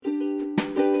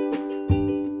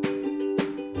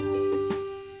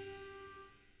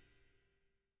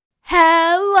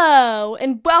Hello,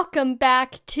 and welcome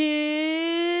back to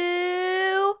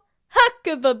Hook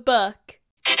of a Book.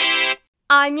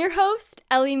 I'm your host,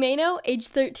 Ellie Mano, age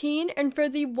 13, and for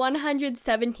the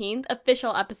 117th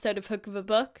official episode of Hook of a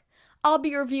Book, I'll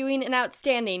be reviewing an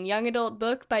outstanding young adult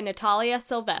book by Natalia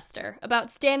Sylvester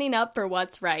about standing up for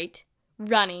what's right,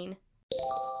 running.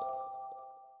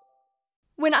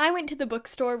 When I went to the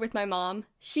bookstore with my mom,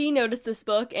 she noticed this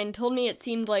book and told me it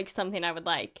seemed like something I would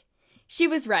like. She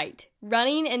was right.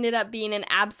 Running ended up being an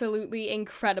absolutely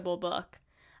incredible book.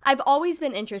 I've always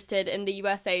been interested in the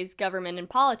USA's government and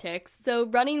politics, so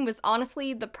Running was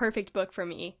honestly the perfect book for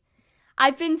me.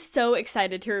 I've been so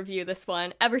excited to review this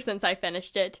one ever since I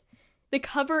finished it. The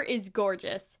cover is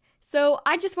gorgeous, so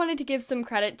I just wanted to give some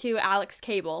credit to Alex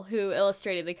Cable, who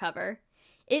illustrated the cover.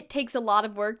 It takes a lot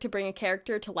of work to bring a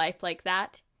character to life like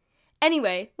that.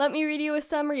 Anyway, let me read you a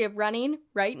summary of Running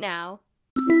right now.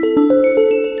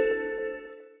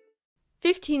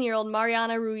 15-year-old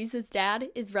Mariana Ruiz's dad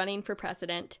is running for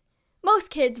president. Most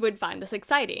kids would find this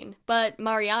exciting, but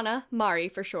Mariana, Mari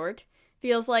for short,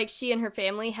 feels like she and her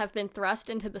family have been thrust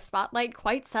into the spotlight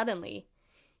quite suddenly.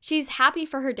 She's happy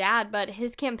for her dad, but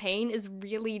his campaign is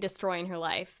really destroying her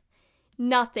life.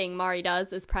 Nothing Mari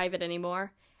does is private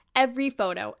anymore. Every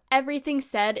photo, everything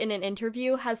said in an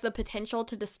interview has the potential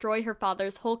to destroy her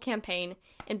father's whole campaign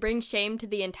and bring shame to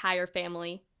the entire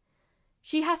family.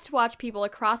 She has to watch people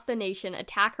across the nation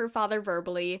attack her father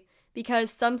verbally because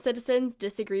some citizens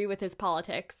disagree with his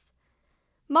politics.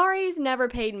 Mari's never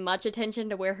paid much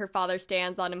attention to where her father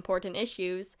stands on important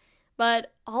issues,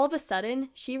 but all of a sudden,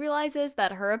 she realizes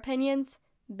that her opinions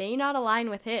may not align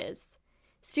with his.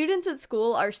 Students at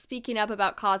school are speaking up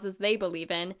about causes they believe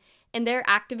in, and their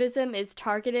activism is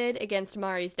targeted against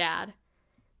Mari's dad.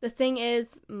 The thing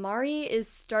is, Mari is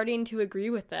starting to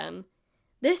agree with them.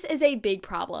 This is a big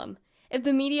problem. If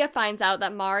the media finds out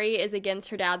that Mari is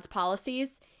against her dad's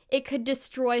policies, it could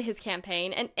destroy his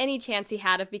campaign and any chance he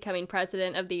had of becoming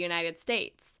president of the United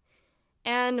States.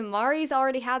 And Mari's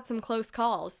already had some close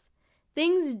calls.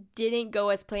 Things didn't go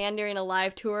as planned during a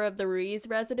live tour of the Ruiz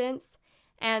residence,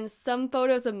 and some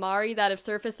photos of Mari that have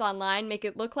surfaced online make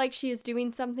it look like she is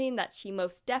doing something that she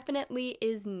most definitely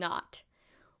is not.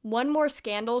 One more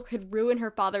scandal could ruin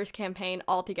her father's campaign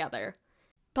altogether.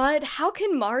 But how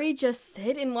can Mari just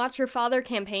sit and watch her father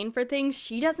campaign for things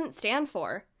she doesn't stand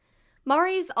for?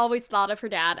 Mari's always thought of her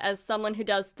dad as someone who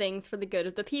does things for the good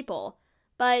of the people.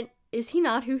 But is he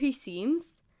not who he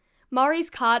seems? Mari's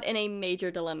caught in a major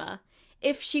dilemma.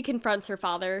 If she confronts her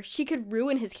father, she could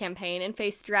ruin his campaign and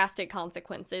face drastic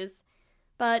consequences.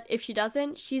 But if she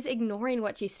doesn't, she's ignoring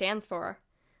what she stands for.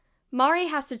 Mari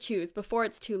has to choose before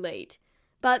it's too late.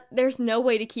 But there's no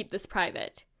way to keep this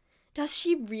private. Does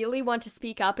she really want to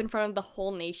speak up in front of the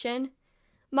whole nation?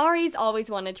 Mari's always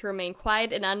wanted to remain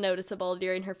quiet and unnoticeable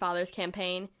during her father's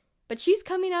campaign, but she's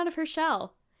coming out of her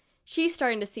shell. She's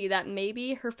starting to see that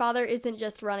maybe her father isn't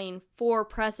just running for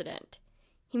president.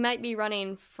 He might be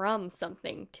running from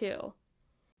something, too.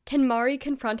 Can Mari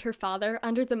confront her father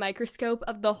under the microscope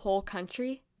of the whole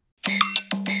country?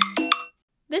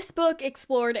 This book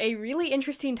explored a really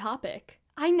interesting topic.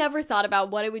 I never thought about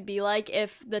what it would be like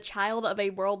if the child of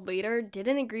a world leader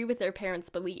didn't agree with their parents'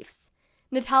 beliefs.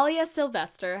 Natalia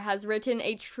Sylvester has written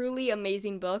a truly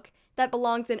amazing book that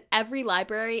belongs in every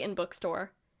library and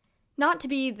bookstore. Not to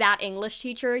be that English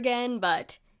teacher again,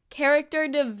 but character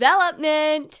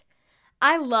development!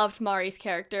 I loved Mari's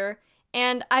character,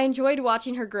 and I enjoyed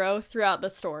watching her grow throughout the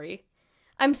story.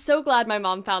 I'm so glad my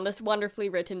mom found this wonderfully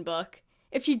written book.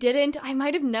 If she didn't, I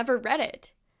might have never read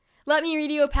it. Let me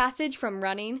read you a passage from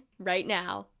Running right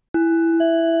now.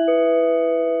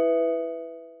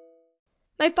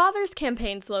 My father's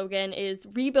campaign slogan is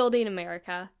Rebuilding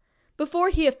America. Before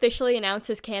he officially announced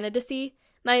his candidacy,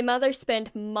 my mother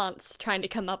spent months trying to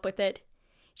come up with it.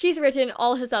 She's written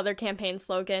all his other campaign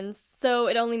slogans, so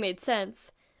it only made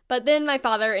sense. But then my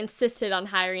father insisted on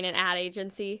hiring an ad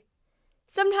agency.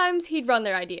 Sometimes he'd run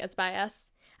their ideas by us.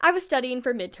 I was studying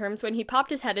for midterms when he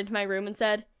popped his head into my room and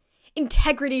said,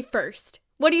 "Integrity first.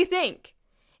 What do you think?"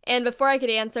 And before I could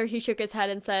answer, he shook his head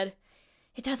and said,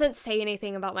 "It doesn't say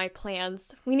anything about my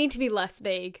plans. We need to be less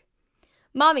vague."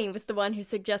 Mommy was the one who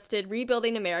suggested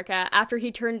Rebuilding America after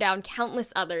he turned down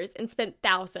countless others and spent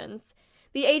thousands.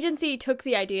 The agency took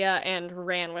the idea and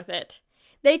ran with it.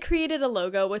 They created a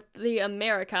logo with the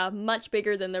America much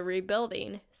bigger than the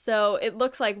rebuilding, so it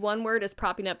looks like one word is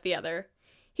propping up the other.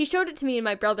 He showed it to me and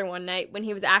my brother one night when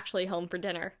he was actually home for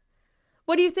dinner.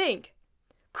 "What do you think?"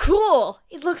 "Cool!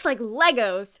 It looks like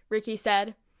Legos," Ricky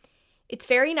said. "It's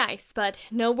very nice, but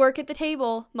no work at the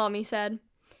table," Mommy said.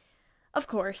 "Of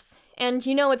course, and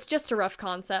you know it's just a rough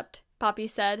concept," Poppy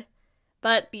said.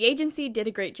 but the agency did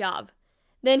a great job.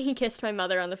 Then he kissed my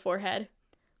mother on the forehead.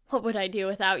 What would I do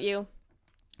without you?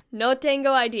 No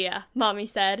tengo idea, Mommy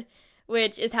said,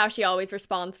 which is how she always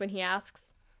responds when he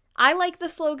asks. I like the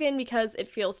slogan because it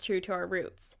feels true to our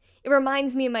roots. It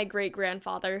reminds me of my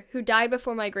great-grandfather, who died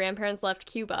before my grandparents left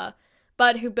Cuba,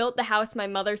 but who built the house my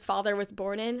mother's father was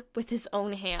born in with his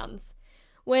own hands.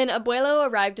 When Abuelo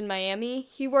arrived in Miami,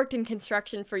 he worked in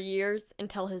construction for years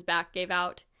until his back gave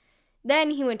out.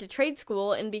 Then he went to trade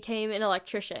school and became an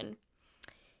electrician.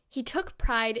 He took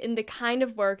pride in the kind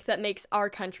of work that makes our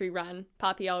country run,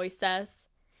 Papi always says.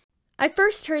 I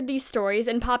first heard these stories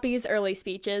in Papi's early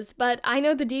speeches, but I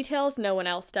know the details no one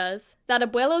else does. That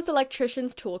Abuelo's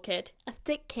electrician's toolkit, a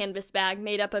thick canvas bag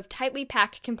made up of tightly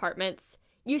packed compartments,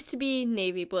 used to be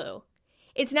navy blue.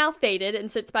 It's now faded and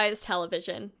sits by his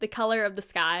television, the color of the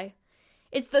sky.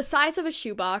 It's the size of a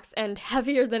shoebox and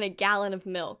heavier than a gallon of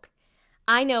milk.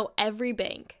 I know every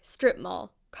bank, strip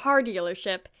mall, car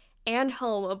dealership, and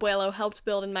home Abuelo helped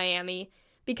build in Miami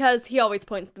because he always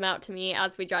points them out to me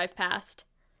as we drive past.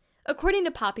 According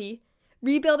to Papi,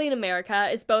 rebuilding America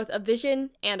is both a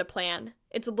vision and a plan.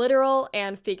 It's literal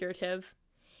and figurative.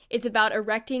 It's about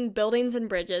erecting buildings and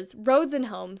bridges, roads and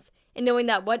homes, and knowing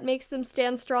that what makes them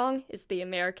stand strong is the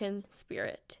American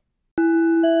spirit.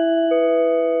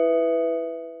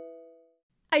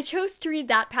 I chose to read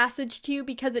that passage to you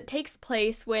because it takes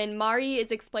place when Mari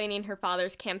is explaining her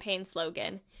father's campaign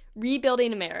slogan,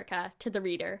 Rebuilding America, to the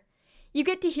reader. You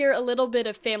get to hear a little bit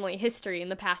of family history in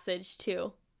the passage,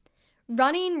 too.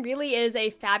 Running really is a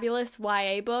fabulous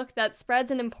YA book that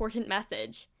spreads an important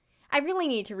message. I really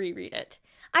need to reread it.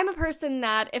 I'm a person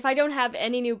that, if I don't have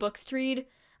any new books to read,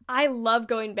 I love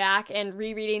going back and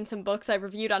rereading some books I've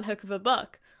reviewed on Hook of a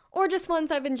Book, or just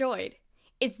ones I've enjoyed.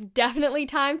 It's definitely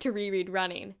time to reread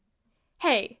Running.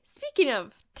 Hey, speaking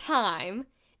of time,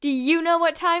 do you know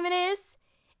what time it is?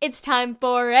 It's time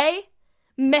for a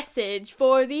message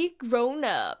for the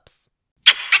grown-ups.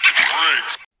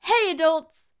 Hey,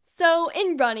 adults! So,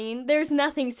 in Running, there's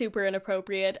nothing super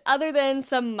inappropriate other than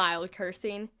some mild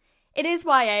cursing. It is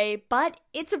YA, but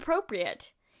it's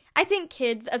appropriate. I think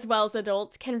kids, as well as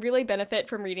adults, can really benefit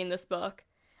from reading this book.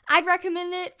 I'd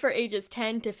recommend it for ages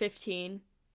 10 to 15.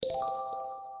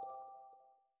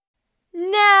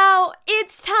 Now,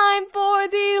 it's time for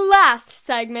the last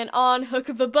segment on Hook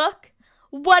of a Book.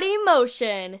 What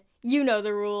emotion? You know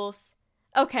the rules.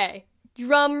 Okay,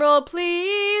 drum roll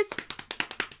please.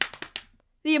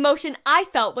 The emotion I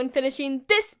felt when finishing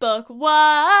this book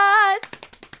was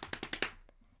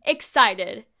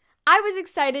excited. I was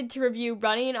excited to review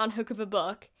Running on Hook of a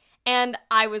Book, and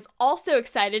I was also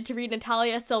excited to read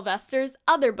Natalia Sylvester's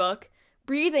other book,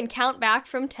 Breathe and Count Back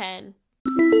from 10.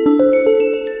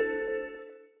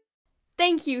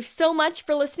 Thank you so much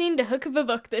for listening to Hook of a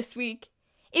Book this week.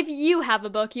 If you have a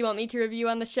book you want me to review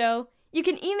on the show, you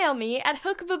can email me at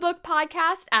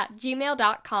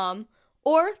hookofabookpodcast@gmail.com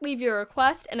or leave your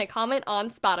request and a comment on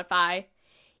Spotify.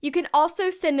 You can also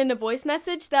send in a voice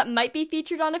message that might be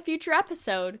featured on a future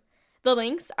episode. The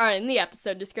links are in the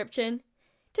episode description.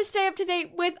 To stay up to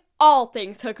date with all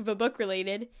things Hook of a Book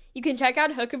related, you can check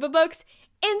out Hook of a Book's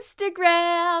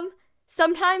Instagram.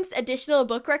 Sometimes additional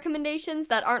book recommendations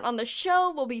that aren't on the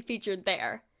show will be featured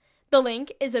there. The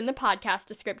link is in the podcast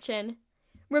description.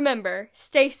 Remember,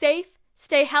 stay safe,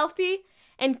 stay healthy,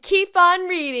 and keep on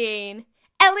reading.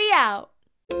 Ellie out!